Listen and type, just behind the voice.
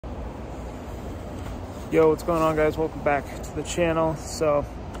Yo, what's going on, guys? Welcome back to the channel. So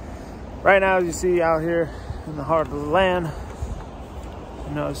right now, as you see out here in the heart of the land,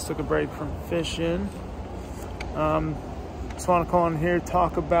 I just took a break from fishing. Just want to call in here,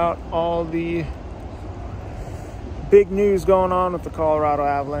 talk about all the big news going on with the Colorado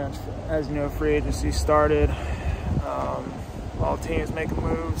Avalanche. As you know, free agency started. All teams making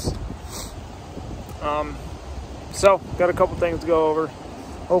moves. So got a couple things to go over.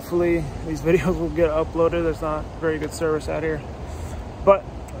 Hopefully these videos will get uploaded. There's not very good service out here. But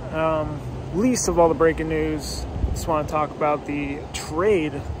least of all the breaking news, just want to talk about the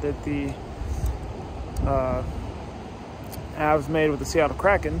trade that the Avs made with the Seattle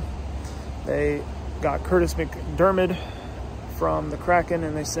Kraken. They got Kurtis MacDermid from the Kraken,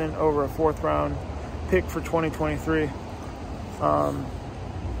 and they sent over a 4th round pick for 2023. To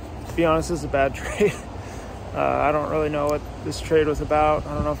be honest, this is a bad trade. I don't really know what this trade was about.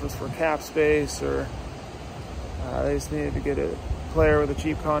 I don't know if it was for cap space or they just needed to get a player with a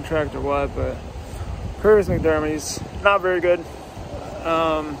cheap contract or what, but Kurtis MacDermid, he's not very good.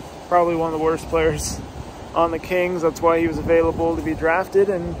 Probably one of the worst players on the Kings. That's why he was available to be drafted,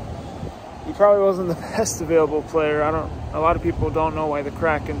 and he probably wasn't the best available player. A lot of people don't know why the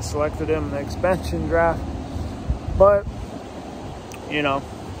Kraken selected him in the expansion draft, but it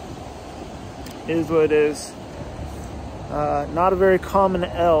is what it is. Not a very common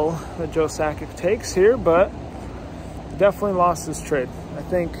L that Joe Sakic takes here, but definitely lost this trade. I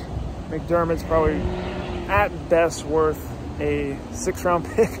think MacDermid's probably at best worth a 6th round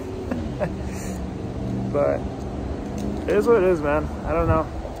pick. But it is what it is, man. I don't know.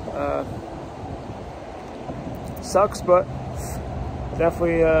 Sucks, but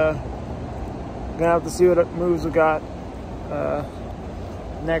definitely gonna have to see what moves we got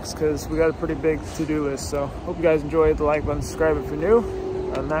next, because we got a pretty big to-do list. So hope you guys enjoyed. The like button, subscribe if you're new.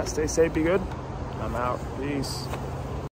 Other than that, stay safe, be good. I'm out. Peace.